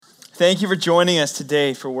Thank you for joining us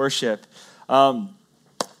today for worship. I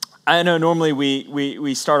know normally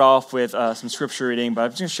we start off with some scripture reading, but I'm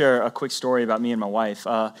just going to share a quick story about me and my wife.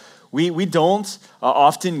 We don't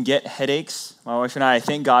often get headaches. My wife and I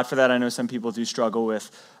thank God for that. I know some people do struggle with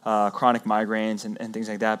chronic migraines and things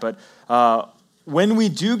like that. But when we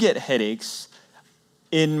do get headaches,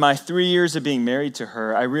 in my 3 years of being married to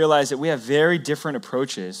her, I realized that we have very different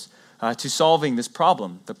approaches to solving this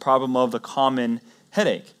problem, the problem of the common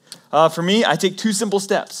headache. For me, I take two simple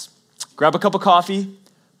steps. Grab a cup of coffee,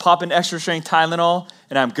 pop an extra strength Tylenol,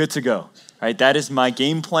 and I'm good to go. Right? That is my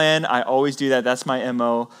game plan. I always do that. That's my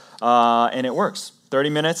MO, and it works. 30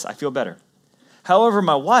 minutes, I feel better. However,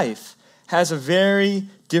 my wife has a very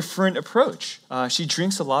different approach. She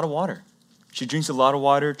drinks a lot of water. She drinks a lot of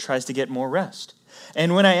water, tries to get more rest.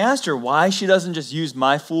 And when I asked her why she doesn't just use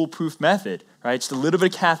my foolproof method, right, just a little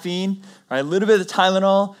bit of caffeine, right, a little bit of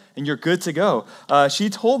Tylenol, and you're good to go, she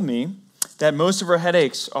told me that most of her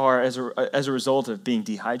headaches are as a result of being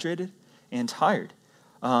dehydrated and tired.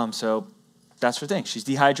 So that's her thing. She's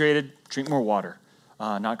dehydrated, drink more water,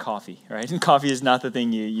 not coffee, right? And coffee is not the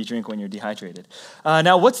thing you drink when you're dehydrated.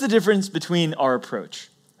 Now, what's the difference between our approach?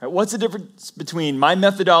 Right? What's the difference between my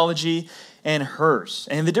methodology and hers?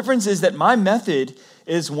 And the difference is that my method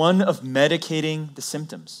is one of medicating the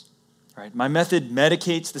symptoms. Right? My method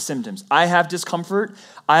medicates the symptoms. I have discomfort.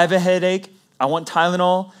 I have a headache. I want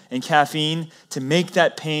Tylenol and caffeine to make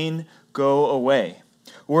that pain go away.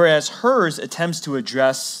 Whereas hers attempts to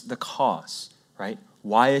address the cause, right?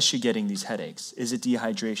 Why is she getting these headaches? Is it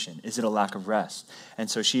dehydration? Is it a lack of rest? And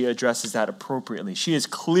so she addresses that appropriately. She is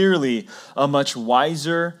clearly a much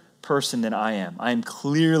wiser person than I am. I am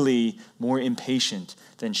clearly more impatient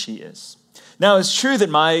than she is. Now, it's true that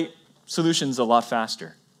my solution is a lot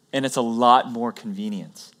faster, and it's a lot more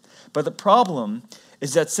convenient. But the problem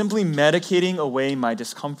is that simply medicating away my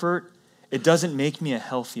discomfort, it doesn't make me a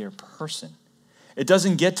healthier person. It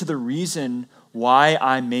doesn't get to the reason why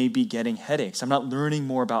I may be getting headaches. I'm not learning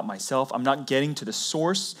more about myself. I'm not getting to the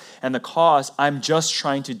source and the cause. I'm just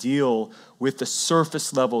trying to deal with the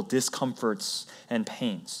surface level discomforts and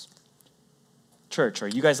pains. Church, are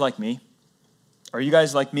you guys like me? Are you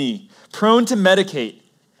guys like me, prone to medicate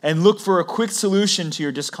and look for a quick solution to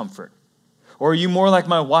your discomfort? Or are you more like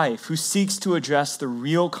my wife, who seeks to address the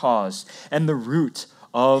real cause and the root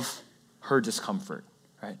of her discomfort?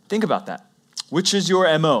 Right? Think about that. Which is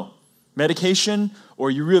your MO? Medication,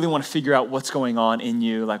 or you really want to figure out what's going on in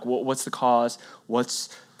you? Like, what's the cause?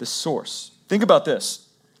 What's the source? Think about this.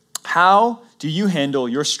 How do you handle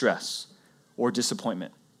your stress or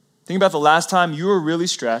disappointment? Think about the last time you were really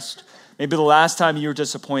stressed. Maybe the last time you were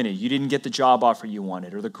disappointed, you didn't get the job offer you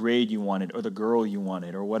wanted, or the grade you wanted, or the girl you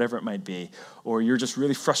wanted, or whatever it might be, or you're just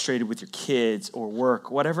really frustrated with your kids or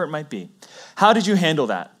work, whatever it might be. How did you handle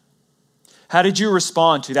that? How did you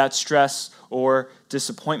respond to that stress or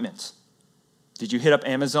disappointment? Did you hit up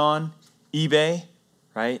Amazon, eBay,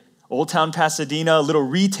 right? Old Town Pasadena, a little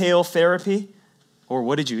retail therapy? Or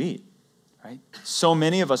what did you eat, right? So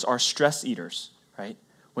many of us are stress eaters, right?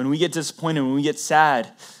 When we get disappointed, when we get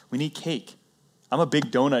sad, we need cake. I'm a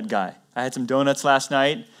big donut guy. I had some donuts last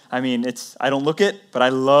night. I mean, I don't look it, but I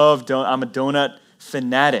love I'm a donut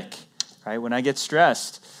fanatic, right? When I get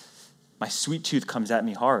stressed, my sweet tooth comes at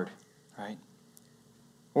me hard, right?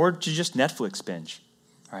 Or to just Netflix binge,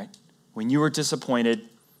 right? When you were disappointed,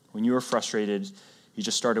 when you were frustrated, you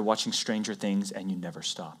just started watching Stranger Things and you never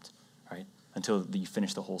stopped, right? Until you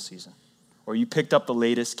finished the whole season. Or you picked up the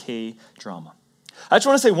latest K-drama. I just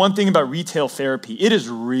want to say one thing about retail therapy. It is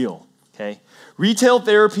real, okay? Retail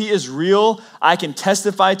therapy is real. I can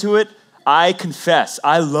testify to it. I confess,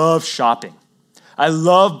 I love shopping. I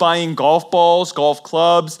love buying golf balls, golf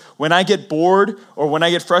clubs. When I get bored or when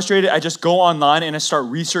I get frustrated, I just go online and I start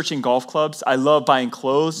researching golf clubs. I love buying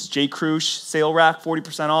clothes. J. Crew sale rack,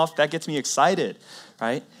 40% off. That gets me excited,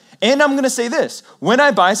 right? And I'm going to say this. When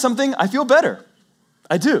I buy something, I feel better.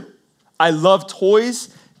 I do. I love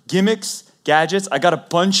toys, gimmicks, gadgets. I got a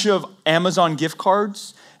bunch of Amazon gift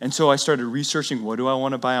cards, and so I started researching, what do I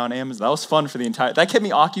want to buy on Amazon? That was fun for that kept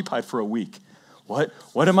me occupied for a week.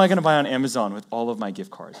 What am I going to buy on Amazon with all of my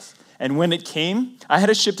gift cards? And when it came, I had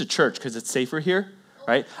to ship to church because it's safer here,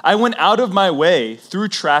 right? I went out of my way through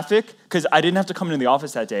traffic because I didn't have to come into the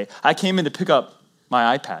office that day. I came in to pick up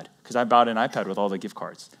my iPad because I bought an iPad with all the gift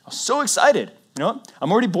cards. I was so excited. You know what?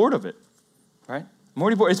 I'm already bored of it, right? I'm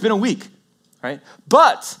already bored. It's been a week. Right?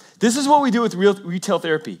 But this is what we do with retail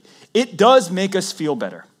therapy. It does make us feel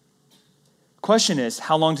better. Question is,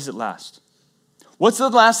 how long does it last? What's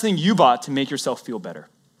the last thing you bought to make yourself feel better?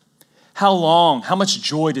 How much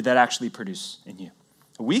joy did that actually produce in you?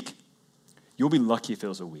 A week? You'll be lucky if it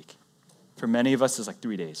was a week. For many of us, it's like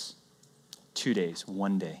 3 days, 2 days,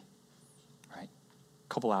 1 day, right?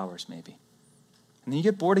 A couple hours maybe. And then you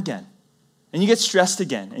get bored again, and you get stressed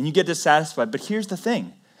again, and you get dissatisfied. But here's the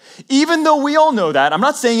thing. Even though we all know that, I'm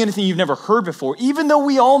not saying anything you've never heard before, even though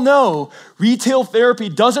we all know retail therapy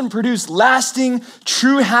doesn't produce lasting,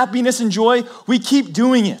 true happiness and joy, we keep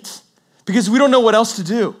doing it because we don't know what else to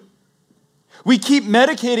do. We keep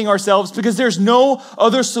medicating ourselves because there's no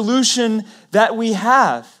other solution that we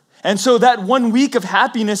have. And so that 1 week of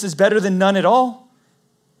happiness is better than none at all.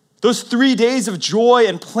 Those 3 days of joy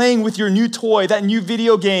and playing with your new toy, that new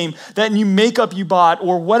video game, that new makeup you bought,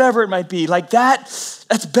 or whatever it might be, like that's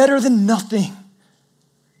better than nothing.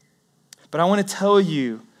 But I want to tell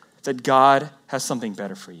you that God has something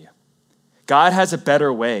better for you. God has a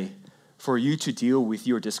better way for you to deal with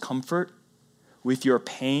your discomfort, with your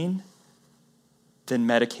pain, than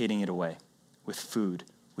medicating it away with food,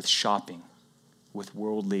 with shopping, with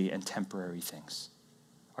worldly and temporary things.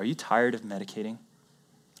 Are you tired of medicating?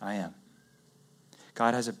 I am.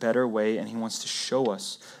 God has a better way, and he wants to show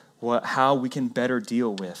us how we can better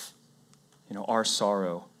deal with our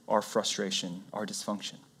sorrow, our frustration, our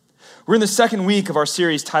dysfunction. We're in the second week of our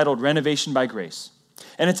series titled Renovation by Grace.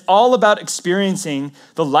 And it's all about experiencing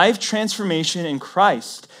the life transformation in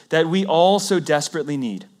Christ that we all so desperately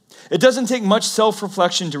need. It doesn't take much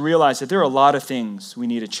self-reflection to realize that there are a lot of things we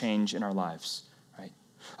need to change in our lives, right?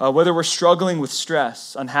 Whether we're struggling with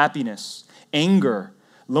stress, unhappiness, anger,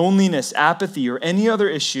 loneliness, apathy, or any other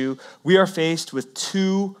issue, we are faced with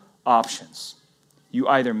two options. You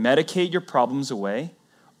either medicate your problems away,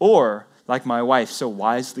 or, like my wife so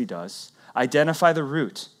wisely does, identify the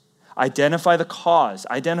root, identify the cause,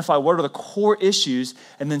 identify what are the core issues,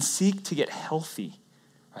 and then seek to get healthy,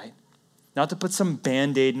 right? Not to put some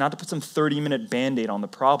Band-Aid, not to put some 30-minute Band-Aid on the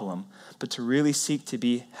problem, but to really seek to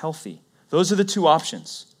be healthy. Those are the two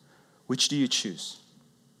options. Which do you choose?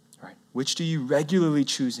 Right? Which do you regularly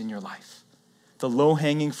choose in your life? The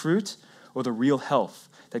low-hanging fruit or the real health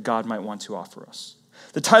that God might want to offer us?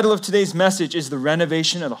 The title of today's message is The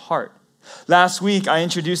Renovation of the Heart. Last week, I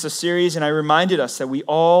introduced a series and I reminded us that we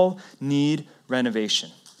all need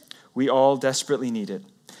renovation. We all desperately need it.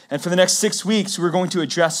 And for the next 6 weeks, we're going to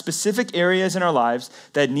address specific areas in our lives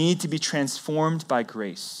that need to be transformed by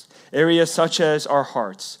grace. Areas such as our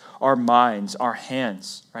hearts, our minds, our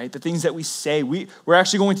hands, right? The things that we say. We're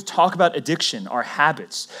actually going to talk about addiction, our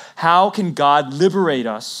habits. How can God liberate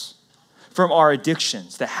us from our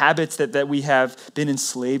addictions, the habits that we have been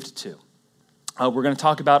enslaved to? We're going to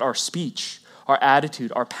talk about our speech, our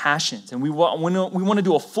attitude, our passions. And we want to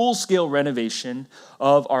do a full-scale renovation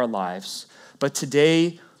of our lives. But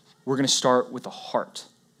today, we're going to start with the heart.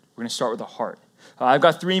 We're going to start with the heart. I've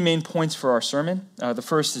got 3 main points for our sermon. The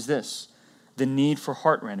first is this: the need for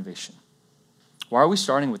heart renovation. Why are we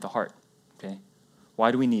starting with the heart? Okay.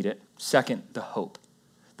 Why do we need it? Second, the hope.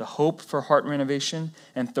 The hope for heart renovation.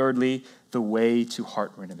 And thirdly, the way to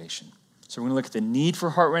heart renovation. So we're going to look at the need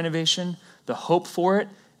for heart renovation, the hope for it,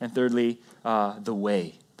 and thirdly, the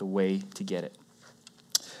way to get it.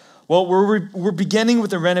 Well, we're beginning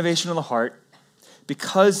with the renovation of the heart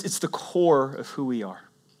because it's the core of who we are.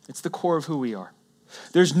 It's the core of who we are.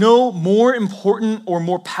 There's no more important or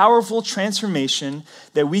more powerful transformation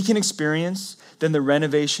that we can experience than the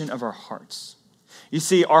renovation of our hearts. You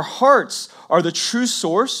see, our hearts are the true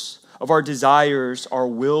source of our desires, our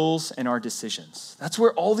wills, and our decisions. That's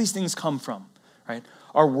where all these things come from, right?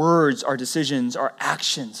 Our words, our decisions, our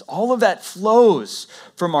actions, all of that flows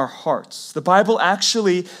from our hearts. The Bible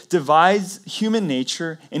actually divides human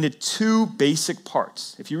nature into 2 basic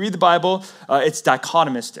parts. If you read the Bible, it's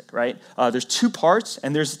dichotomistic, right? There's 2 parts,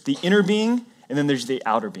 and there's the inner being, and then there's the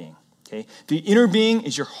outer being, okay? The inner being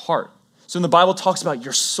is your heart. So when the Bible talks about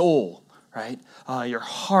your soul, right? Your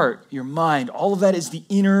heart, your mind, all of that is the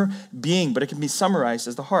inner being, but it can be summarized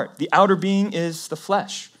as the heart. The outer being is the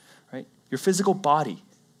flesh, right? Your physical body,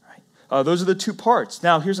 right? Those are the 2 parts.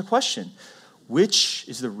 Now, here's a question. Which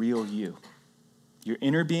is the real you? Your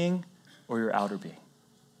inner being or your outer being?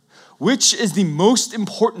 Which is the most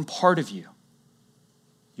important part of you?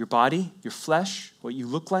 Your body, your flesh, what you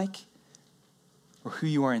look like, or who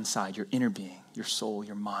you are inside, your inner being, your soul,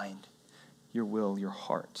 your mind, your will, your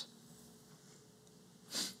heart?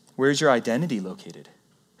 Where's your identity located?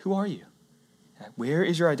 Who are you? Where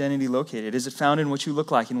is your identity located? Is it found in what you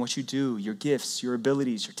look like, in what you do, your gifts, your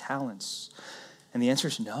abilities, your talents? And the answer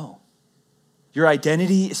is no. Your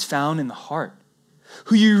identity is found in the heart.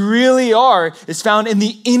 Who you really are is found in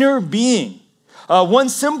the inner being. One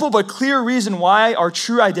simple but clear reason why our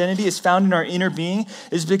true identity is found in our inner being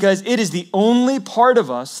is because it is the only part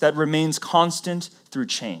of us that remains constant through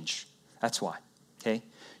change. That's why, okay?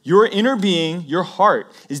 Your inner being, your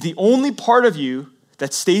heart, is the only part of you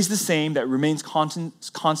that stays the same, that remains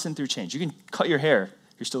constant through change. You can cut your hair,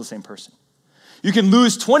 you're still the same person. You can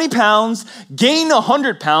lose 20 pounds, gain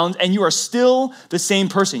 100 pounds, and you are still the same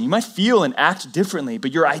person. You might feel and act differently,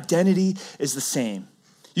 but your identity is the same.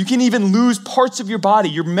 You can even lose parts of your body,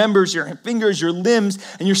 your members, your fingers, your limbs,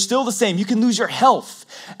 and you're still the same. You can lose your health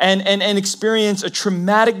and experience a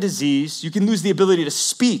traumatic disease. You can lose the ability to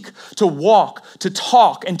speak, to walk, to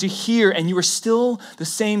talk, and to hear, and you are still the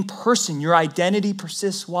same person. Your identity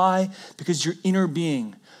persists. Why? Because your inner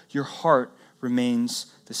being, your heart, remains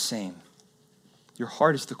the same. Your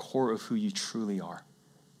heart is the core of who you truly are.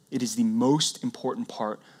 It is the most important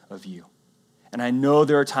part of you. And I know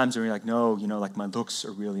there are times where you're like, no, like my looks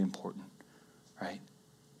are really important, right?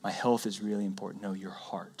 My health is really important. No, your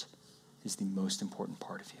heart is the most important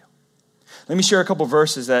part of you. Let me share a couple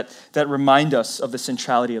verses that remind us of the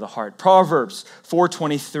centrality of the heart. Proverbs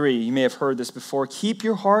 4:23, you may have heard this before. Keep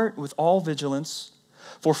your heart with all vigilance,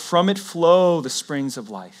 for from it flow the springs of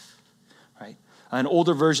life. An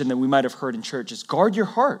older version that we might have heard in church is guard your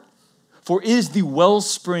heart, for it is the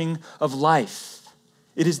wellspring of life.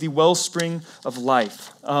 It is the wellspring of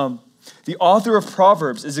life. The author of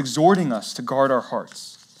Proverbs is exhorting us to guard our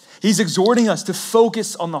hearts. He's exhorting us to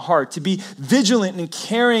focus on the heart, to be vigilant in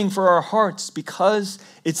caring for our hearts because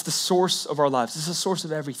it's the source of our lives. It's the source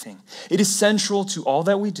of everything. It is central to all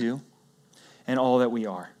that we do and all that we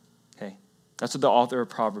are. That's what the author of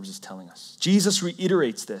Proverbs is telling us. Jesus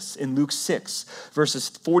reiterates this in Luke 6, verses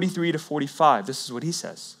 43 to 45. This is what he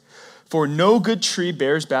says. For no good tree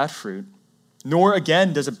bears bad fruit, nor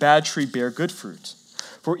again does a bad tree bear good fruit.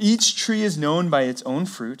 For each tree is known by its own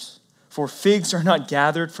fruit. For figs are not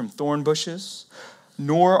gathered from thorn bushes,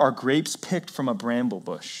 nor are grapes picked from a bramble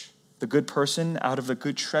bush. The good person out of the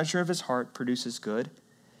good treasure of his heart produces good,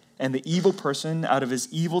 and the evil person out of his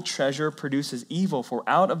evil treasure produces evil, for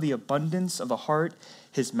out of the abundance of the heart,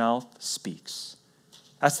 his mouth speaks.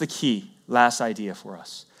 That's the key, last idea for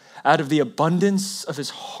us. Out of the abundance of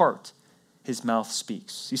his heart, his mouth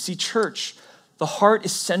speaks. You see, church, the heart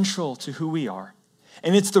is central to who we are,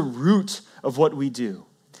 and it's the root of what we do.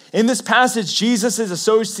 In this passage, Jesus is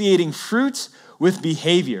associating fruit with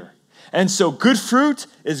behavior. And so good fruit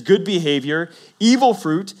is good behavior, evil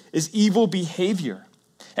fruit is evil behavior.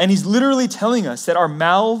 And he's literally telling us that our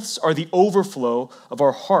mouths are the overflow of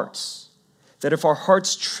our hearts. That if our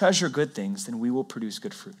hearts treasure good things, then we will produce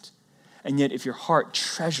good fruit. And yet if your heart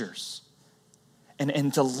treasures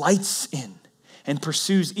and delights in and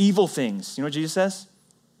pursues evil things, you know what Jesus says?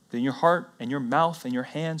 Then your heart and your mouth and your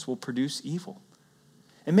hands will produce evil.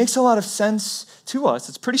 It makes a lot of sense to us.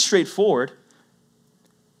 It's pretty straightforward.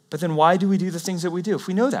 But then why do we do the things that we do if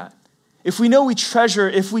we know that? If we know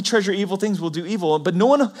if we treasure evil things, we'll do evil. But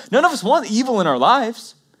none of us want evil in our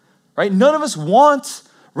lives, right? None of us want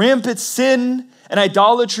rampant sin and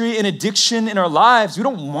idolatry and addiction in our lives. We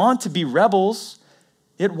don't want to be rebels.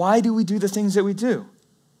 Yet why do we do the things that we do?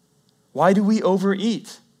 Why do we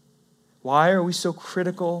overeat? Why are we so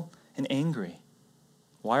critical and angry?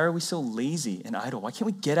 Why are we so lazy and idle? Why can't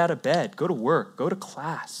we get out of bed, go to work, go to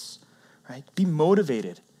class, right? Be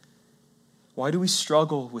motivated. Why do we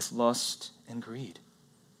struggle with lust and greed?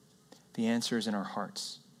 The answer is in our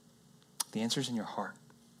hearts. The answer is in your heart.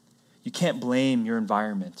 You can't blame your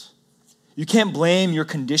environment. You can't blame your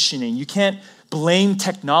conditioning. You can't blame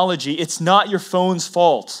technology. It's not your phone's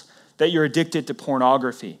fault that you're addicted to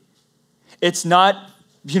pornography. It's not,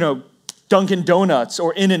 Dunkin' Donuts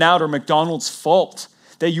or In-N-Out or McDonald's fault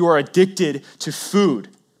that you are addicted to food.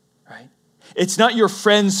 It's not your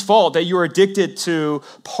friend's fault that you're addicted to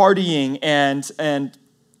partying and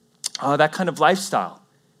that kind of lifestyle.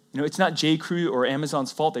 It's not J.Crew or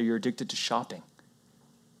Amazon's fault that you're addicted to shopping.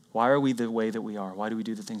 Why are we the way that we are? Why do we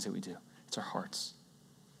do the things that we do? It's our hearts.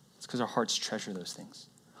 It's because our hearts treasure those things.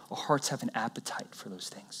 Our hearts have an appetite for those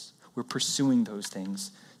things. We're pursuing those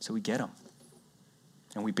things, so we get them.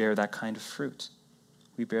 And we bear that kind of fruit.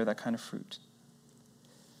 We bear that kind of fruit.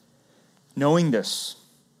 Knowing this,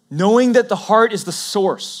 knowing that the heart is the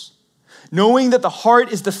source, knowing that the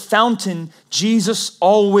heart is the fountain, Jesus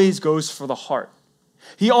always goes for the heart.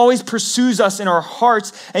 He always pursues us in our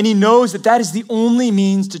hearts, and he knows that that is the only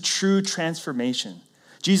means to true transformation.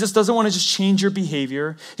 Jesus doesn't want to just change your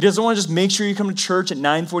behavior. He doesn't want to just make sure you come to church at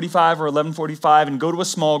 9:45 or 11:45 and go to a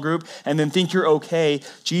small group and then think you're okay.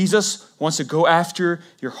 Jesus wants to go after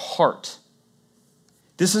your heart.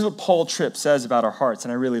 This is what Paul Tripp says about our hearts,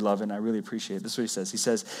 and I really love it, and I really appreciate it. This is what he says. He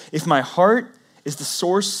says, if my heart is the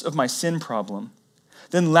source of my sin problem,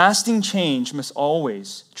 then lasting change must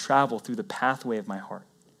always travel through the pathway of my heart.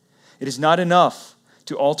 It is not enough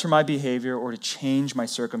to alter my behavior or to change my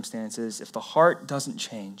circumstances, if the heart doesn't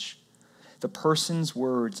change, the person's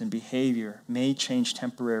words and behavior may change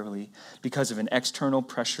temporarily because of an external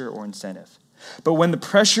pressure or incentive. But when the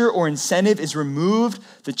pressure or incentive is removed,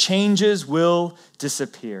 the changes will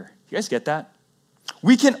disappear. You guys get that?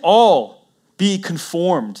 We can all be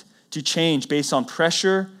conformed to change based on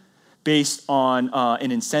pressure, based on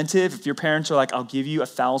an incentive. If your parents are like, I'll give you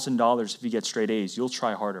 $1,000 if you get straight A's, you'll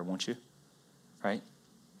try harder, won't you? Right?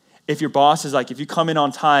 If your boss is like, if you come in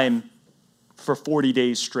on time for 40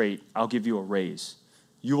 days straight, I'll give you a raise.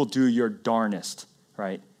 You will do your darnest,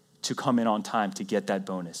 right, to come in on time to get that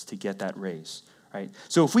bonus, to get that raise, right?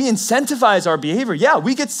 So if we incentivize our behavior, yeah,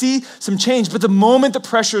 we could see some change, but the moment the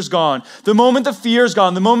pressure's gone, the moment the fear's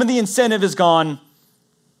gone, the moment the incentive is gone,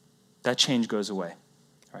 that change goes away,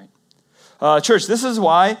 right? Church, this is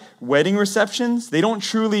why wedding receptions, they don't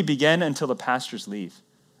truly begin until the pastors leave,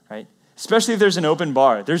 right? Especially if there's an open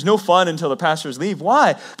bar. There's no fun until the pastors leave.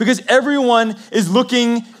 Why? Because everyone is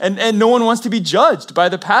looking and no one wants to be judged by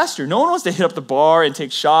the pastor. No one wants to hit up the bar and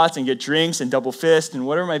take shots and get drinks and double fist and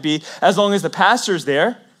whatever it might be, as long as the pastor's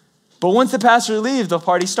there. But once the pastor leaves, the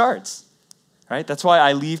party starts, right? That's why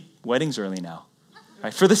I leave weddings early now,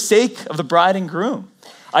 right? For the sake of the bride and groom.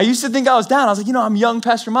 I used to think I was down. I was like, I'm young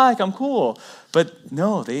Pastor Mike, I'm cool. But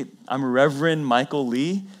no, I'm Reverend Michael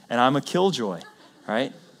Lee, and I'm a killjoy,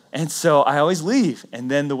 right? And so I always leave,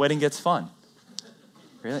 and then the wedding gets fun.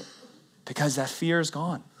 Really? Because that fear is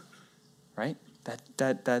gone, right?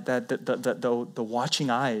 The watching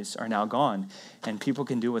eyes are now gone, and people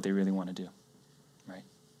can do what they really want to do, right?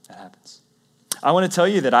 That happens. I want to tell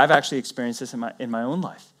you that I've actually experienced this in my own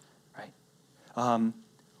life, right?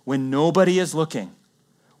 When nobody is looking,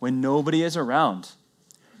 when nobody is around,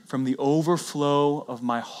 from the overflow of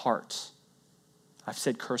my heart, I've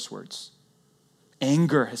said curse words.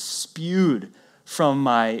 Anger has spewed from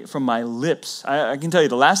my lips. I can tell you,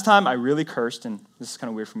 the last time I really cursed, and this is kind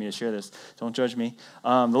of weird for me to share this, don't judge me.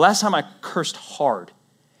 The last time I cursed hard,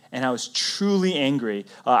 and I was truly angry.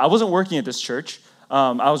 I wasn't working at this church.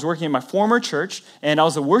 I was working at my former church, and I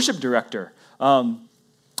was the worship director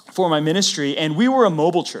for my ministry, and we were a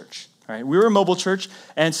mobile church. Right? We were a mobile church,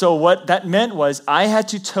 and so what that meant was I had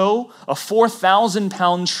to tow a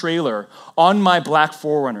 4,000-pound trailer on my black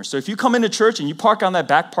 4Runner. So if you come into church and you park on that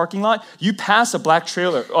back parking lot, you pass a black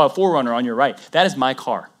trailer, 4Runner on your right. That is my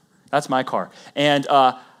car. That's my car. And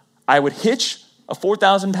I would hitch a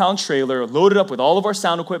 4,000-pound trailer, load it up with all of our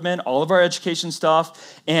sound equipment, all of our education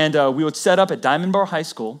stuff, and we would set up at Diamond Bar High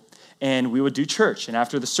School, and we would do church. And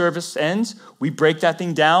after the service ends, we break that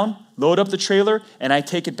thing down, load up the trailer, and I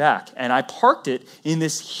take it back. And I parked it in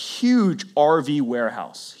this huge RV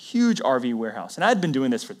warehouse. And I had been doing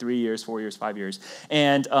this for 3 years, 4 years, 5 years.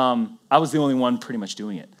 And I was the only one pretty much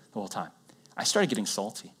doing it the whole time. I started getting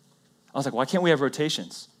salty. I was like, why can't we have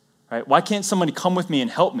rotations? Right? Why can't somebody come with me and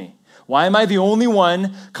help me? Why am I the only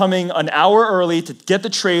one coming an hour early to get the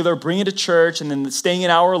trailer, bring it to church, and then staying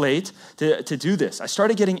an hour late to do this? I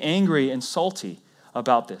started getting angry and salty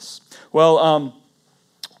about this. Well,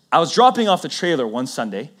 I was dropping off the trailer one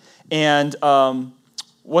Sunday, and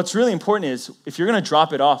what's really important is if you're going to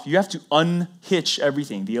drop it off, you have to unhitch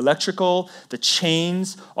everything, the electrical, the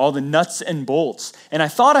chains, all the nuts and bolts. And I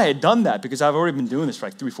thought I had done that because I've already been doing this for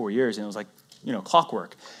like 3-4 years, and it was like,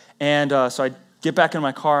 clockwork. And so I get back in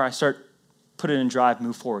my car, I start, put it in drive,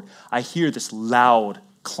 move forward. I hear this loud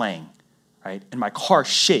clang, right? And my car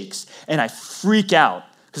shakes, and I freak out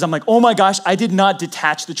because I'm like, oh my gosh, I did not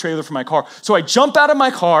detach the trailer from my car. So I jump out of my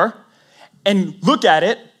car and look at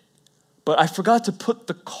it, but I forgot to put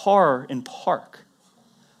the car in park.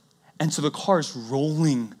 And so the car is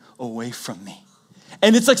rolling away from me.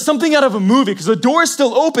 And it's like something out of a movie because the door is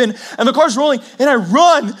still open and the car's rolling, and I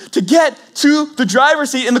run to get to the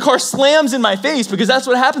driver's seat, and the car slams in my face because that's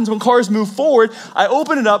what happens when cars move forward. I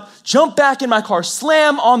open it up, jump back in my car,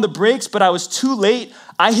 slam on the brakes, but I was too late.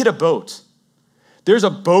 I hit a boat. There's a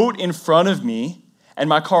boat in front of me, and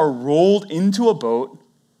my car rolled into a boat,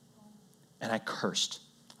 and I cursed.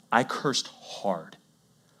 I cursed hard.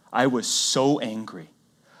 I was so angry.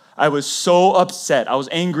 I was so upset. I was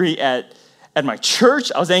angry at my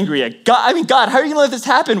church. I was angry at God. I mean, God, how are you going to let this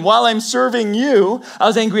happen while I'm serving you? I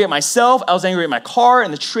was angry at myself. I was angry at my car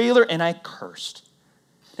and the trailer, and I cursed.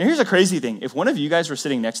 And here's the crazy thing. If one of you guys were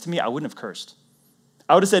sitting next to me, I wouldn't have cursed.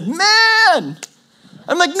 I would have said, man!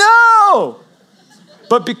 I'm like, no!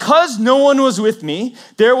 But because no one was with me,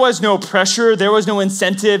 there was no pressure, there was no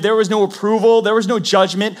incentive, there was no approval, there was no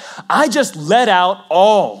judgment. I just let out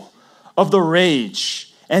all of the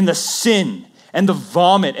rage and the sin and the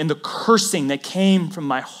vomit and the cursing that came from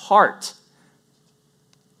my heart.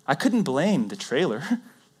 I couldn't blame the trailer.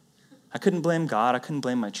 I couldn't blame God. I couldn't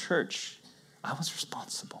blame my church. I was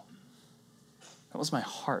responsible. That was my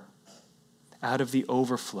heart. Out of the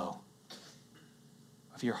overflow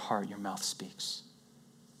of your heart, your mouth speaks.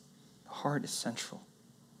 The heart is central.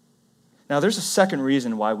 Now, there's a second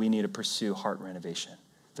reason why we need to pursue heart renovation.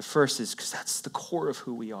 The first is because that's the core of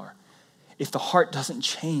who we are. If the heart doesn't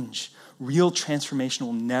change, real transformation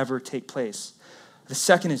will never take place. The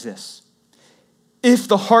second is this. If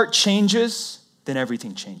the heart changes, then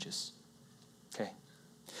everything changes. Okay?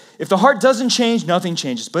 If the heart doesn't change, nothing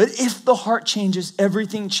changes. But if the heart changes,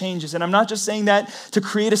 everything changes. And I'm not just saying that to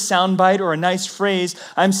create a soundbite or a nice phrase.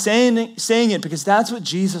 I'm saying it because that's what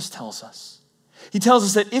Jesus tells us. He tells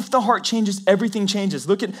us that if the heart changes, everything changes.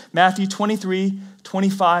 Look at Matthew 23,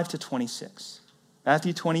 25 to 26.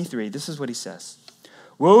 Matthew 23, this is what he says.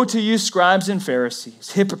 Woe to you, scribes and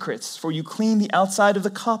Pharisees, hypocrites, for you clean the outside of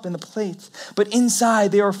the cup and the plate, but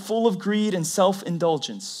inside they are full of greed and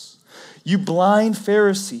self-indulgence. You blind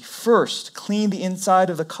Pharisee, first clean the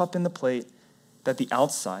inside of the cup and the plate, that the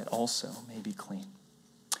outside also may be clean.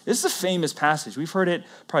 This is a famous passage. We've heard it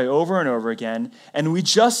probably over and over again, and we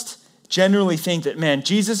just generally think that, man,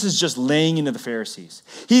 Jesus is just laying into the Pharisees.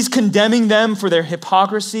 He's condemning them for their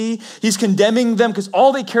hypocrisy. He's condemning them because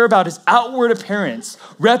all they care about is outward appearance,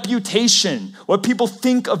 reputation, what people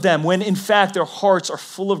think of them, when in fact their hearts are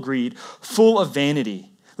full of greed, full of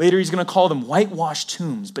vanity. Later he's going to call them whitewashed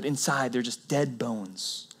tombs, but inside they're just dead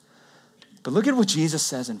bones. But look at what Jesus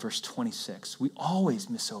says in verse 26. We always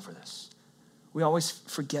miss over this. We always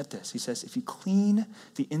forget this. He says, if you clean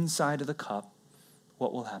the inside of the cup,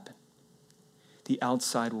 what will happen? The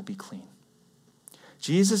outside will be clean.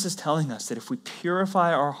 Jesus is telling us that if we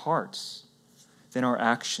purify our hearts, then our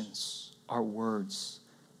actions, our words,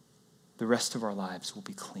 the rest of our lives will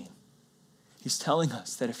be clean. He's telling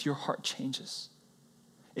us that if your heart changes,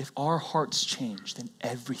 if our hearts change, then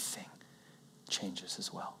everything changes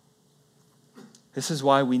as well. This is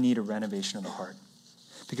why we need a renovation of the heart.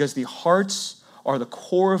 Because the hearts are the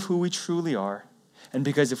core of who we truly are, and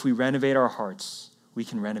because if we renovate our hearts, we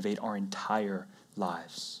can renovate our entire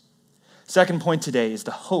lives. Second point today is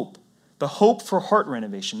the hope for heart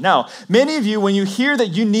renovation. Now, many of you, when you hear that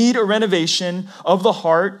you need a renovation of the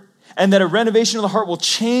heart and that a renovation of the heart will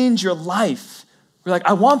change your life, we're like,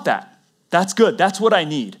 I want that. That's good. That's what I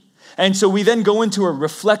need. And so we then go into a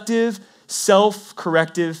reflective,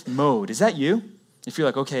 self-corrective mode. Is that you? If you're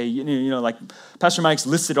like, okay, like Pastor Mike's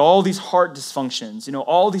listed all these heart dysfunctions,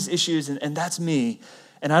 all these issues, and that's me.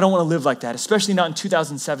 And I don't want to live like that, especially not in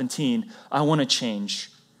 2017. I want to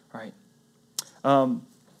change, right? And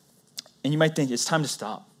you might think it's time to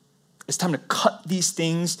stop. It's time to cut these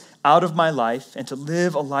things out of my life and to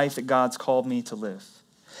live a life that God's called me to live.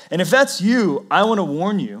 And if that's you, I want to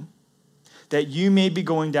warn you that you may be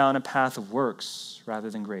going down a path of works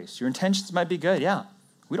rather than grace. Your intentions might be good, yeah.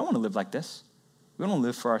 We don't want to live like this. We don't want to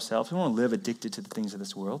live for ourselves. We don't want to live addicted to the things of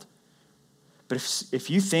this world. But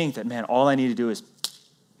if you think that, man, all I need to do is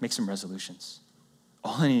make some resolutions.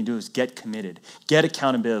 All I need to do is get committed, get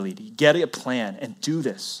accountability, get a plan, and do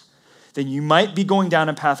this. Then you might be going down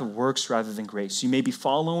a path of works rather than grace. You may be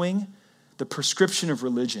following the prescription of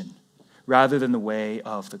religion rather than the way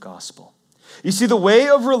of the gospel. You see, the way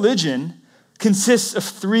of religion consists of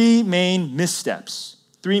three main missteps.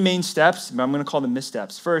 Three main steps, but I'm going to call them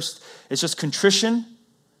missteps. First, it's just contrition.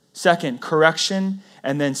 Second, correction.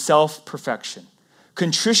 And then self-perfection.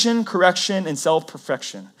 Contrition, correction, and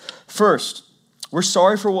self-perfection. First, we're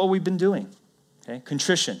sorry for what we've been doing. Okay?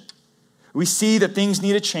 Contrition. We see that things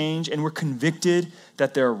need to change, and we're convicted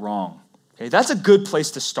that they're wrong. Okay? That's a good place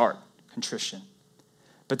to start, contrition.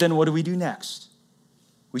 But then what do we do next?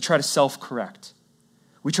 We try to self-correct.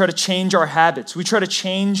 We try to change our habits. We try to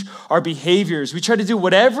change our behaviors. We try to do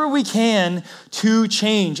whatever we can to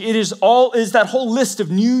change. It is that whole list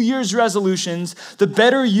of New Year's resolutions, the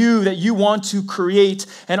better you that you want to create.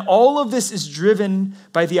 And all of this is driven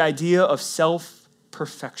by the idea of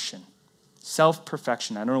self-perfection.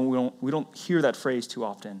 Self-perfection. I don't know, we don't hear that phrase too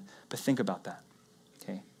often, but think about that.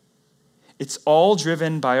 Okay? It's all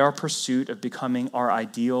driven by our pursuit of becoming our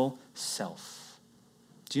ideal self.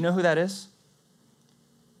 Do you know who that is?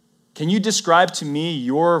 Can you describe to me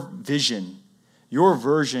your vision, your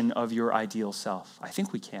version of your ideal self? I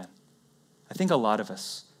think we can. I think a lot of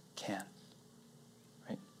us can.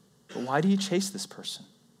 Right? But why do you chase this person?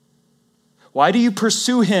 Why do you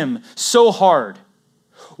pursue him so hard?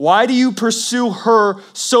 Why do you pursue her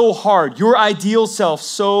so hard? Your ideal self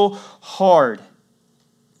so hard.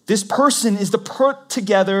 This person is the put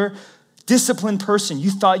together, disciplined person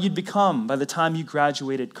you thought you'd become by the time you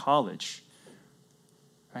graduated college.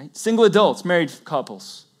 Right? Single adults, married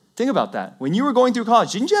couples. Think about that. When you were going through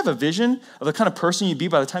college, didn't you have a vision of the kind of person you'd be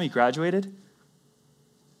by the time you graduated?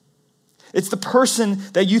 It's the person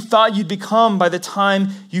that you thought you'd become by the time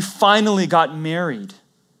you finally got married.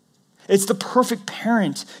 It's the perfect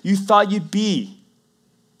parent you thought you'd be.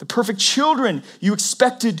 The perfect children you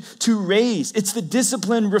expected to raise. It's the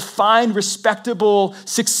disciplined, refined, respectable,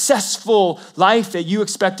 successful life that you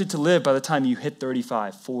expected to live by the time you hit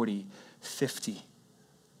 35, 40, 50.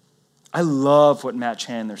 I love what Matt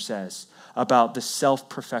Chandler says about the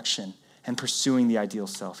self-perfection and pursuing the ideal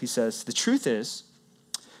self. He says, the truth is,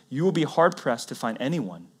 you will be hard-pressed to find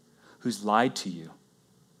anyone who's lied to you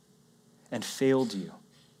and failed you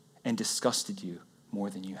and disgusted you more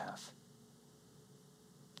than you have.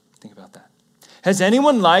 Think about that. Has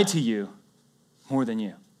anyone lied to you more than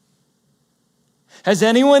you? Has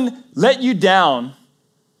anyone let you down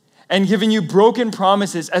and given you broken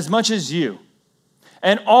promises as much as you?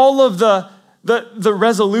 And all of the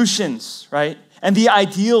resolutions, right? And the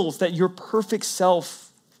ideals that your perfect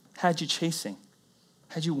self had you chasing,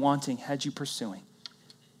 had you wanting, had you pursuing.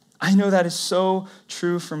 I know that is so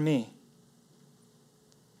true for me.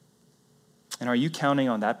 And are you counting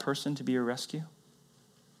on that person to be your rescue?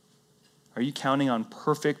 Are you counting on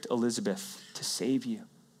perfect Elizabeth to save you?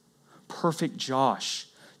 Perfect Josh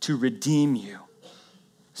to redeem you?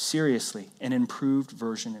 Seriously, an improved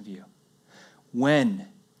version of you. When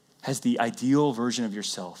has the ideal version of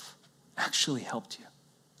yourself actually helped you,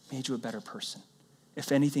 made you a better person?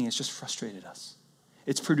 If anything, it's just frustrated us.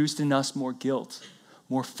 It's produced in us more guilt,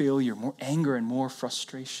 more failure, more anger, and more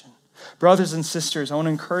frustration. Brothers and sisters, I want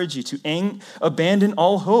to encourage you to abandon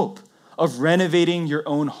all hope of renovating your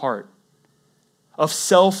own heart, of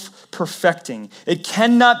self-perfecting. It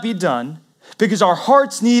cannot be done because our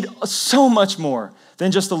hearts need so much more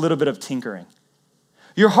than just a little bit of tinkering.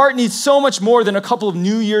 Your heart needs so much more than a couple of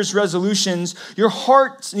New Year's resolutions. Your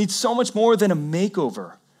heart needs so much more than a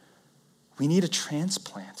makeover. We need a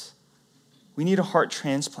transplant. We need a heart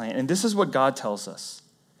transplant. And this is what God tells us.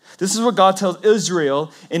 This is what God tells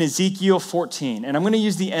Israel in Ezekiel 14. And I'm going to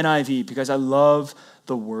use the NIV because I love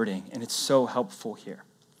the wording, and it's so helpful here.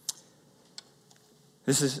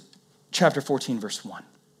 This is chapter 14, verse 1.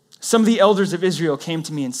 Some of the elders of Israel came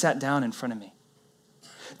to me and sat down in front of me.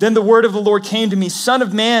 Then the word of the Lord came to me, Son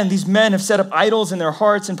of man, these men have set up idols in their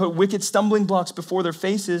hearts and put wicked stumbling blocks before their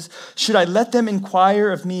faces. Should I let them inquire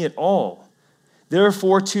of me at all?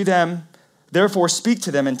 Therefore speak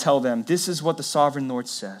to them and tell them, this is what the sovereign Lord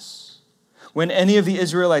says. When any of the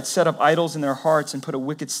Israelites set up idols in their hearts and put a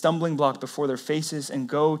wicked stumbling block before their faces and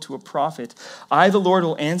go to a prophet, I, the Lord,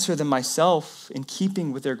 will answer them myself in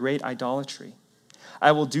keeping with their great idolatry.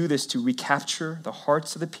 I will do this to recapture the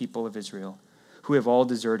hearts of the people of Israel, who have all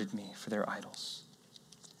deserted me for their idols.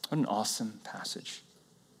 What an awesome passage.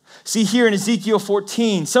 See, here in Ezekiel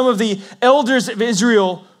 14, some of the elders of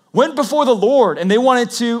Israel went before the Lord and they wanted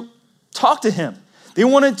to talk to him. They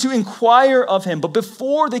wanted to inquire of him. But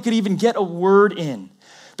before they could even get a word in,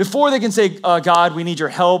 before they can say, God, we need your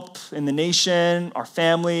help in the nation, our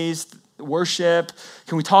families, worship,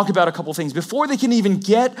 can we talk about a couple things? Before they can even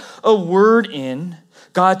get a word in,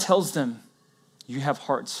 God tells them, you have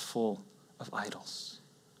hearts full of idols.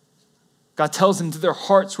 God tells them that their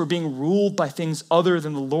hearts were being ruled by things other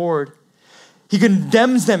than the Lord. He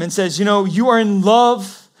condemns them and says, you are in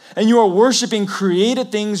love and you are worshiping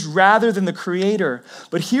created things rather than the Creator.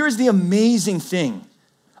 But here's the amazing thing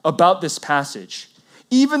about this passage.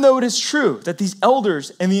 Even though it is true that these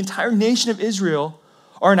elders and the entire nation of Israel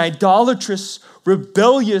are an idolatrous,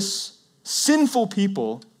 rebellious, sinful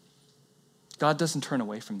people, God doesn't turn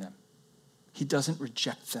away from them. He doesn't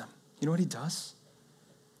reject them. You know what he does?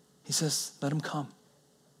 He says, let them come.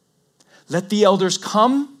 Let the elders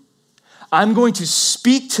come. I'm going to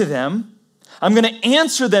speak to them. I'm going to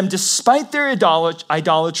answer them despite their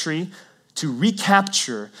idolatry to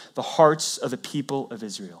recapture the hearts of the people of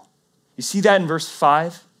Israel. You see that in verse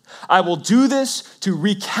 5? I will do this to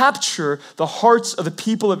recapture the hearts of the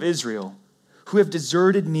people of Israel who have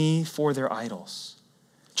deserted me for their idols.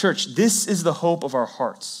 Church, this is the hope of our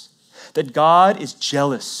hearts. That God is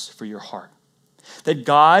jealous for your heart. That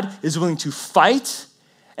God is willing to fight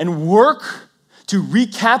and work to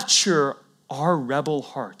recapture our rebel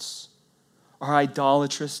hearts, our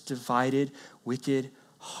idolatrous, divided, wicked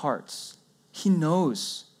hearts. He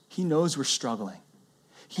knows we're struggling.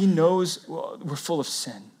 He knows we're full of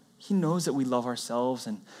sin. He knows that we love ourselves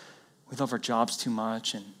and we love our jobs too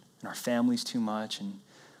much and our families too much and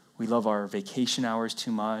we love our vacation hours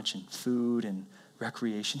too much and food and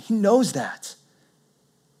recreation. He knows that.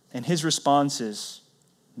 And his response is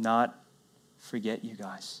not forget you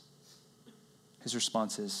guys. His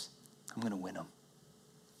response is, I'm going to win them.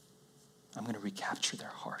 I'm going to recapture their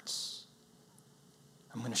hearts.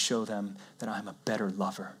 I'm going to show them that I'm a better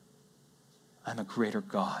lover. I'm a greater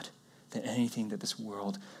God than anything that this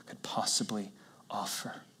world could possibly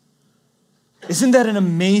offer. Isn't that an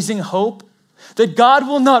amazing hope? That God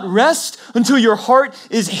will not rest until your heart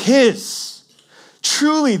is his.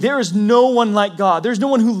 Truly, there is no one like God. There's no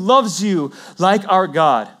one who loves you like our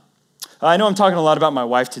God. I know I'm talking a lot about my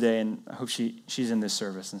wife today, and I hope she's in this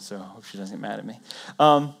service, and so I hope she doesn't get mad at me.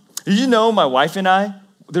 Did you know my wife and I,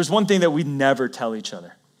 there's one thing that we never tell each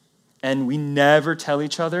other. And we never tell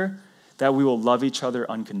each other that we will love each other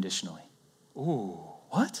unconditionally. Ooh,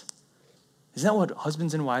 what? Isn't that what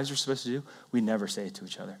husbands and wives are supposed to do? We never say it to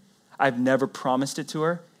each other. I've never promised it to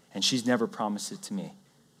her, and she's never promised it to me.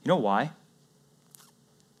 You know why?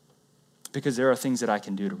 Because there are things that I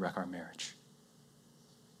can do to wreck our marriage.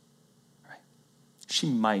 Right? She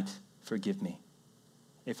might forgive me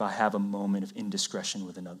if I have a moment of indiscretion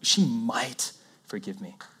with another. She might forgive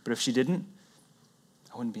me. But if she didn't,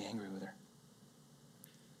 I wouldn't be angry with her.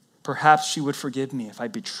 Perhaps she would forgive me if I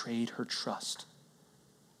betrayed her trust.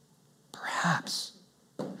 Perhaps.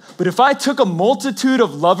 But if I took a multitude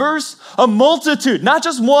of lovers, a multitude, not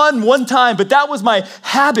just one time, but that was my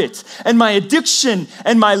habit and my addiction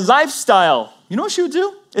and my lifestyle, you know what she would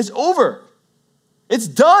do? It's over. It's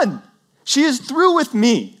done. She is through with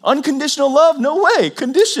me. Unconditional love? No way.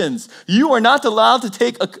 Conditions. You are not allowed to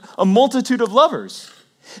take a multitude of lovers.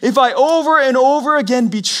 If I over and over again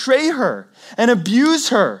betray her and abuse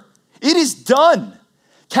her, it is done.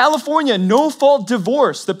 California, no-fault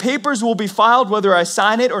divorce. The papers will be filed whether I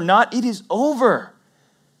sign it or not. It is over.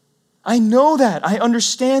 I know that. I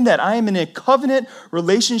understand that. I am in a covenant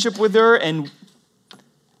relationship with her, and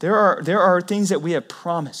there are things that we have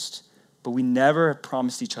promised, but we never have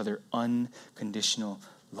promised each other unconditional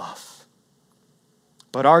love.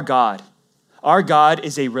 But our God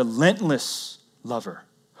is a relentless lover.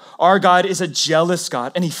 Our God is a jealous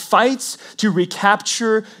God, and he fights to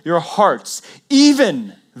recapture your hearts,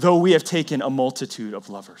 even though we have taken a multitude of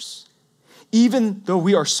lovers. Even though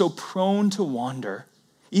we are so prone to wander,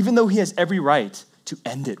 even though he has every right to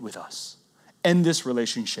end it with us, end this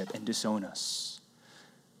relationship and disown us,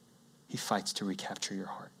 he fights to recapture your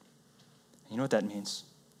heart. You know what that means?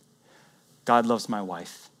 God loves my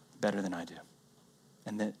wife better than I do.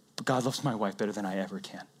 And that God loves my wife better than I ever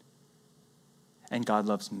can. And God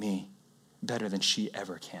loves me better than she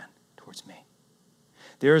ever can towards me.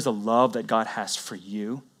 There is a love that God has for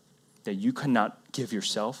you that you cannot give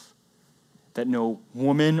yourself, that no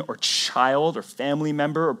woman or child or family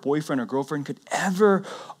member or boyfriend or girlfriend could ever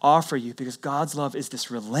offer you, because God's love is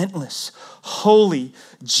this relentless, holy,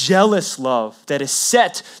 jealous love that is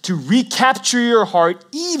set to recapture your heart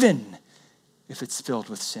even if it's filled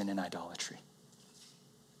with sin and idolatry.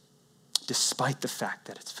 Despite the fact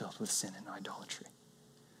that it's filled with sin and idolatry.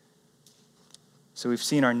 So we've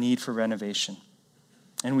seen our need for renovation,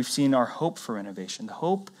 and we've seen our hope for renovation. The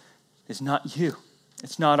hope is not you.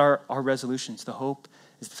 It's not our resolutions. The hope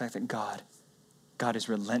is the fact that God is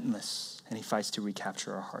relentless, and he fights to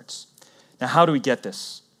recapture our hearts. Now, how do we get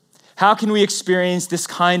this? How can we experience this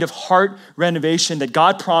kind of heart renovation that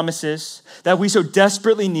God promises, that we so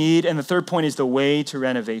desperately need? And the third point is the way to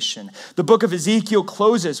renovation. The book of Ezekiel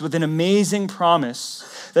closes with an amazing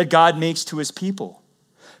promise that God makes to his people.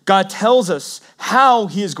 God tells us how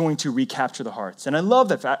he is going to recapture the hearts. And I love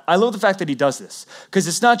that fact. I love the fact that he does this, because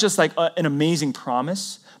it's not just like an amazing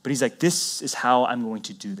promise, but he's like, this is how I'm going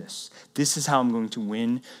to do this. This is how I'm going to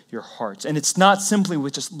win your hearts. And it's not simply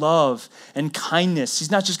with just love and kindness. He's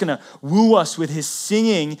not just going to woo us with his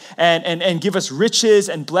singing and give us riches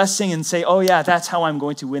and blessing and say, oh yeah, that's how I'm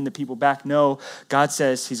going to win the people back. No, God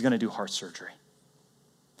says he's going to do heart surgery.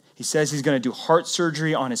 He says he's going to do heart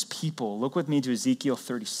surgery on his people. Look with me to Ezekiel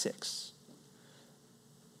 36.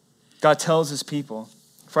 God tells his people,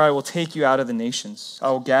 for I will take you out of the nations.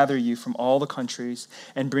 I will gather you from all the countries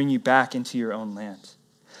and bring you back into your own land.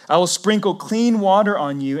 I will sprinkle clean water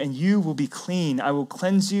on you, and you will be clean. I will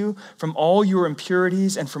cleanse you from all your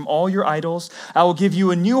impurities and from all your idols. I will give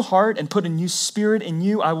you a new heart and put a new spirit in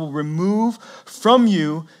you. I will remove from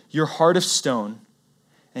you your heart of stone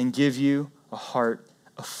and give you a heart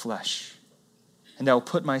of flesh. And I will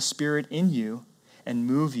put my spirit in you and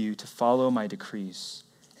move you to follow my decrees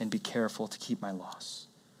and be careful to keep my laws.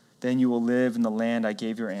 Then you will live in the land I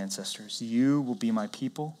gave your ancestors. You will be my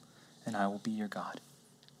people, and I will be your God.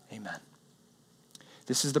 Amen.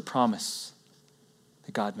 This is the promise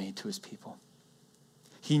that God made to his people.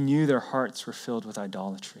 He knew their hearts were filled with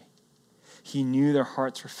idolatry. He knew their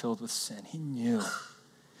hearts were filled with sin. He knew.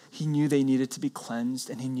 He knew they needed to be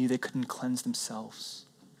cleansed, and he knew they couldn't cleanse themselves.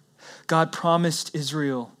 God promised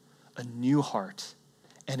Israel a a new heart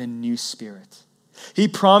and a new spirit. He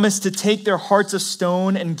promised to take their hearts of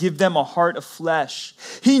stone and give them a heart of flesh.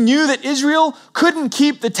 He knew that Israel couldn't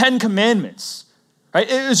keep the 10 commandments, right?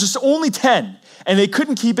 It was just only 10, and they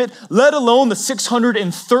couldn't keep it, let alone the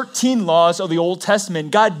 613 laws of the Old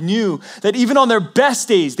Testament. God knew that even on their best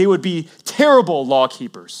days, they would be terrible law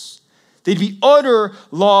keepers. They'd be utter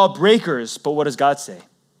law breakers. But what does God say?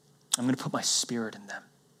 I'm going to put my spirit in them.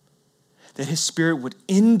 That his spirit would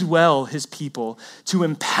indwell his people to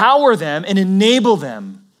empower them and enable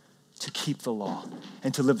them to keep the law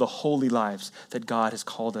and to live the holy lives that God has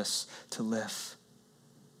called us to live.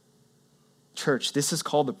 Church, this is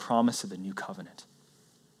called the promise of the new covenant.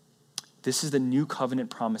 This is the new covenant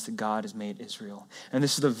promise that God has made Israel. And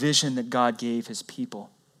this is the vision that God gave his people.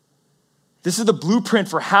 This is the blueprint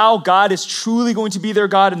for how God is truly going to be their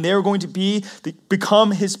God and they're going to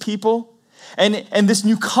become his people. And this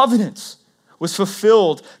new covenant was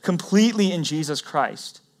fulfilled completely in Jesus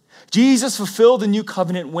Christ. Jesus fulfilled the new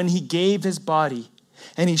covenant when he gave his body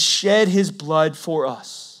and he shed his blood for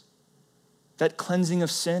us. That cleansing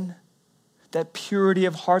of sin, that purity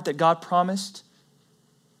of heart that God promised,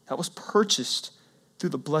 that was purchased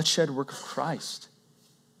through the bloodshed work of Christ.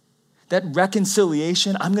 That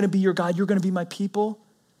reconciliation, I'm going to be your God, you're going to be my people,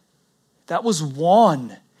 that was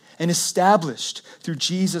won and established through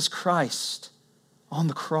Jesus Christ on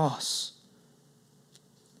the cross.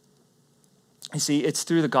 You see, it's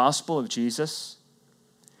through the gospel of Jesus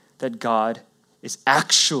that God is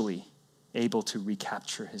actually able to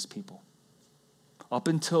recapture his people. Up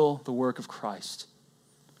until the work of Christ,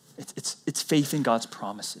 it's faith in God's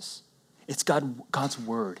promises. It's God's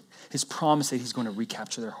word, his promise that he's going to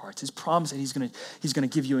recapture their hearts, his promise that he's going to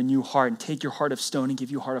give you a new heart and take your heart of stone and give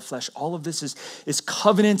you a heart of flesh. All of this is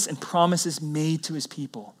covenants and promises made to his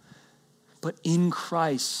people. But in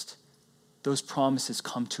Christ, those promises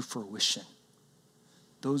come to fruition.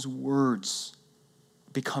 Those words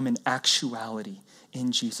become an actuality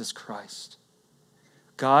in Jesus Christ.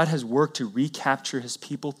 God has worked to recapture his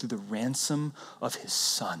people through the ransom of his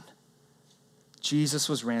Son. Jesus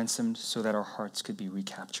was ransomed so that our hearts could be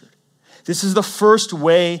recaptured. This is the first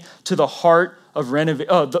way to the heart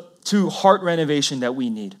renovation that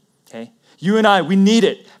we need. Okay, you and I, we need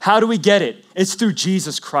it. How do we get it? It's through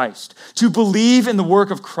Jesus Christ. To believe in the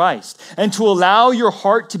work of Christ and to allow your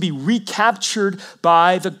heart to be recaptured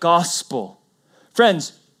by the gospel.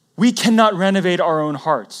 Friends, we cannot renovate our own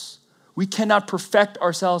hearts. We cannot perfect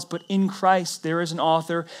ourselves, but in Christ, there is an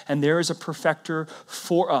author and there is a perfecter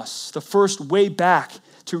for us. The first way back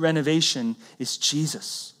to renovation is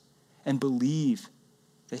Jesus. And believe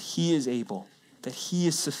that he is able, that he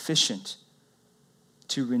is sufficient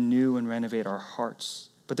to renew and renovate our hearts.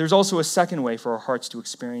 But there's also a second way for our hearts to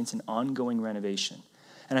experience an ongoing renovation.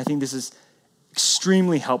 And I think this is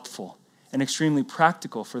extremely helpful and extremely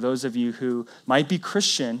practical for those of you who might be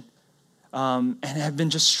Christian and have been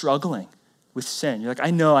just struggling with sin. You're like,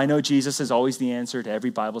 I know Jesus is always the answer to every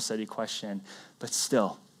Bible study question, but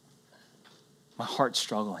still, my heart's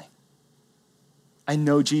struggling. I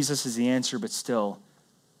know Jesus is the answer, but still,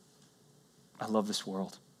 I love this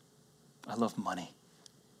world. I love money.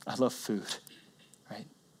 I love food, right?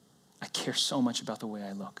 I care so much about the way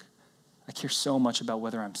I look. I care so much about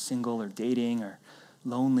whether I'm single or dating or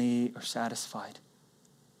lonely or satisfied.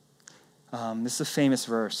 This is a famous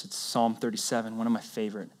verse. It's Psalm 37, one of my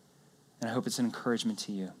favorite. And I hope it's an encouragement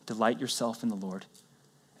to you. Delight yourself in the Lord,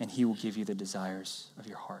 and he will give you the desires of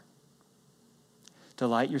your heart.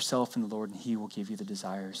 Delight yourself in the Lord, and he will give you the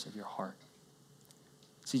desires of your heart.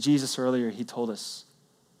 See, Jesus earlier, he told us,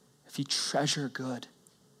 if you treasure good,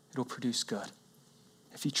 it'll produce good.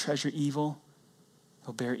 If you treasure evil,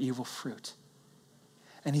 it'll bear evil fruit.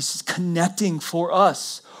 And he's connecting for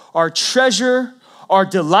us our treasure, our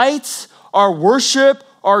delight, our worship,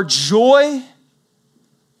 our joy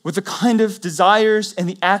with the kind of desires and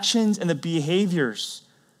the actions and the behaviors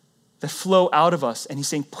that flow out of us. And he's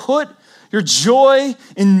saying, put your joy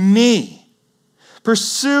in me.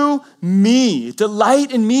 Pursue me.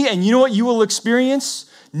 Delight in me. And you know what you will experience?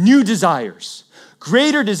 New desires.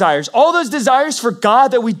 Greater desires. All those desires for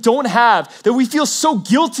God that we don't have, that we feel so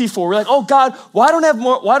guilty for. We're like, oh God, why don't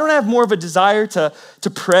I have more of a desire to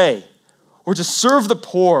pray? Or to serve the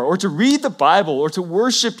poor, or to read the Bible, or to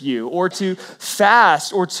worship you, or to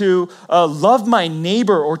fast, or to love my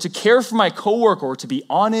neighbor, or to care for my coworker, or to be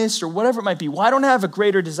honest, or whatever it might be. Why don't I have a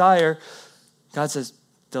greater desire? God says,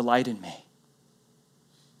 delight in me.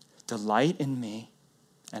 Delight in me,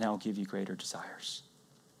 and I'll give you greater desires.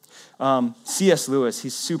 C.S. Lewis,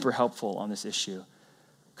 he's super helpful on this issue,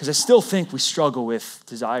 because I still think we struggle with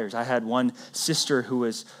desires. I had one sister who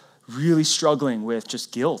was really struggling with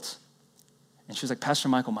just guilt. And she was like, Pastor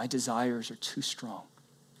Michael, my desires are too strong.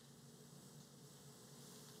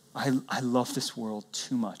 I love this world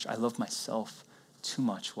too much. I love myself too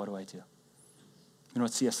much. What do I do? You know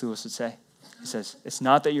what C.S. Lewis would say? He says, it's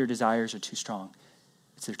not that your desires are too strong.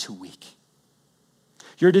 It's they're too weak.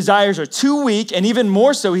 Your desires are too weak, and even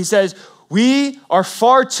more so, he says, we are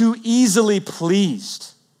far too easily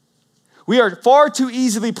pleased. We are far too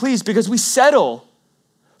easily pleased because we settle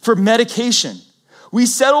for medication. We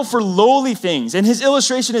settle for lowly things. And his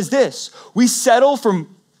illustration is this. We settle for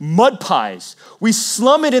mud pies. We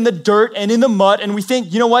slum it in the dirt and in the mud, and we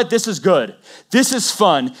think, you know what? This is good. This is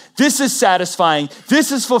fun. This is satisfying.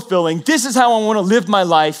 This is fulfilling. This is how I want to live my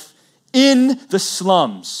life in the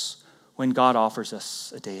slums when God offers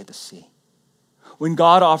us a day at the sea. When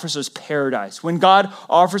God offers us paradise. When God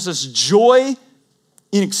offers us joy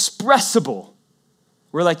inexpressible.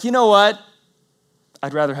 We're like, you know what?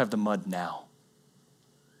 I'd rather have the mud now.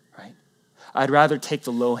 Right? I'd rather take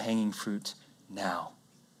the low-hanging fruit now.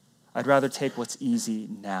 I'd rather take what's easy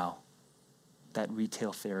now. That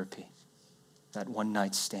retail therapy, that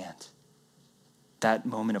one-night stand, that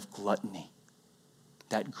moment of gluttony,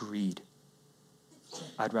 that greed.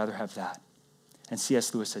 I'd rather have that. And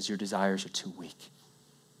C.S. Lewis says your desires are too weak.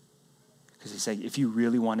 Because he's saying if you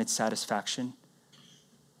really wanted satisfaction,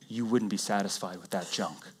 you wouldn't be satisfied with that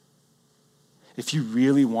junk. If you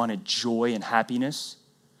really wanted joy and happiness,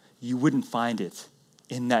 you wouldn't find it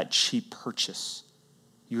in that cheap purchase.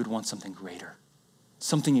 You would want something greater,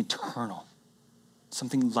 something eternal,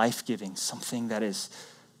 something life-giving, something that is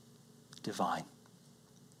divine.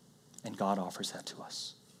 And God offers that to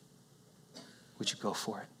us. Would you go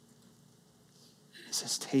for it? He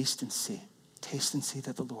says, taste and see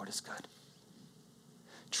that the Lord is good.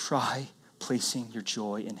 Try placing your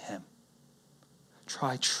joy in him.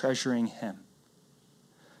 Try treasuring him.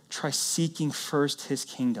 Try seeking first his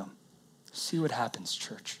kingdom. See what happens,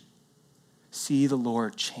 church. See the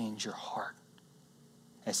Lord change your heart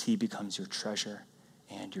as he becomes your treasure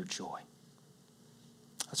and your joy.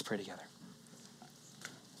 Let's pray together.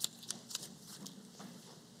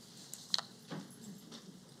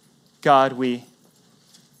 God, we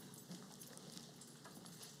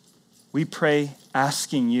pray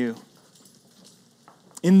asking you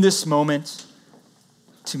in this moment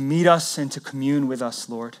to meet us and to commune with us,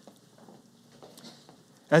 Lord.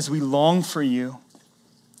 As we long for you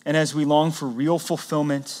and as we long for real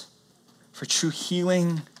fulfillment, for true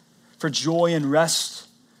healing, for joy and rest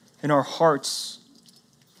in our hearts,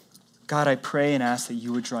 God, I pray and ask that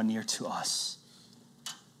you would draw near to us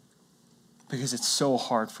because it's so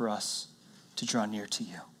hard for us to draw near to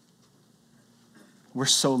you. We're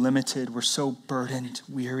so limited, we're so burdened,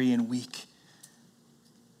 weary, and weak.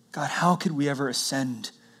 God, how could we ever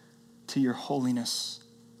ascend to your holiness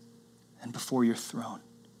and before your throne?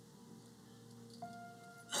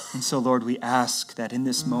 And so, Lord, we ask that in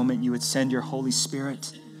this moment you would send your Holy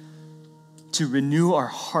Spirit to renew our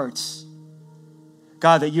hearts.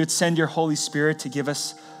 God, that you would send your Holy Spirit to give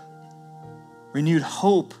us renewed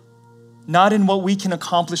hope, not in what we can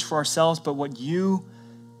accomplish for ourselves, but what you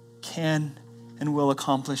can and will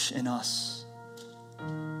accomplish in us.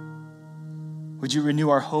 Would you renew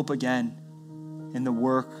our hope again in the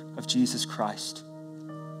work of Jesus Christ?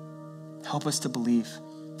 Help us to believe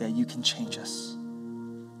that you can change us.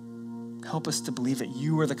 Help us to believe that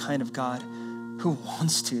you are the kind of God who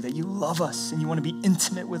wants to, that you love us and you want to be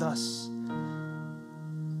intimate with us.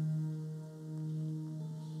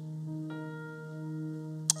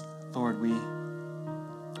 Lord, we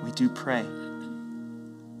do pray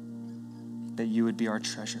that you would be our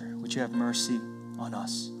treasure. Would you have mercy on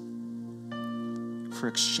us for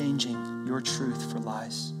exchanging your truth for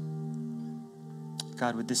lies?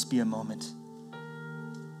 God, would this be a moment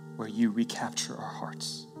where you recapture our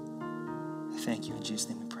hearts? I thank you. In Jesus'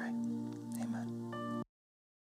 name we pray.